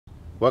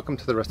Welcome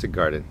to the Rustic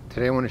Garden.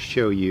 Today I want to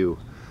show you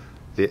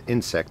the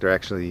insect, or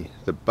actually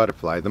the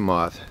butterfly, the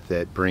moth,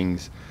 that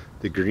brings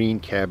the green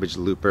cabbage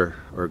looper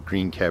or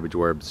green cabbage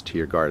worms to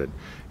your garden.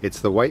 It's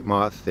the white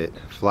moth that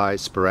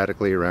flies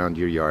sporadically around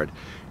your yard,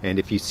 and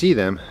if you see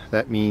them,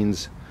 that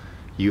means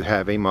you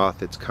have a moth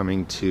that's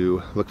coming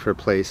to look for a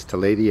place to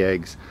lay the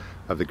eggs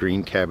of the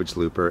green cabbage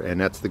looper, and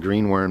that's the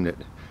green worm that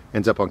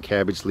ends up on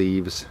cabbage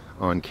leaves,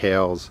 on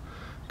kales,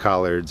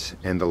 collards,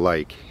 and the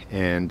like.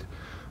 And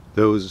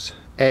those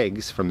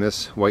eggs from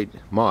this white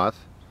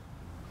moth,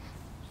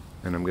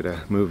 and I'm going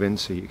to move in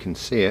so you can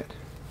see it.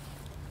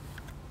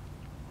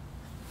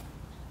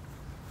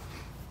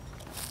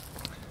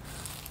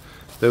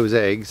 Those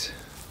eggs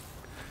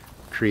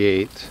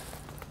create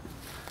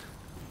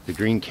the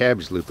green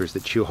cabbage loopers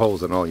that chew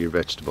holes in all your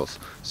vegetables.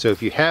 So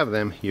if you have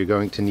them, you're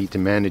going to need to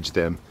manage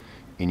them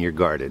in your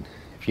garden.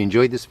 If you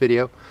enjoyed this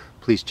video,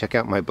 please check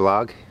out my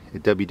blog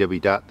at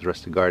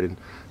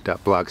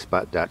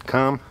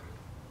www.therusticgarden.blogspot.com.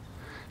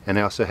 And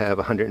I also have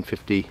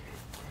 150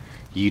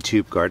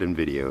 YouTube garden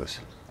videos.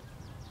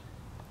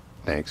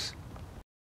 Thanks.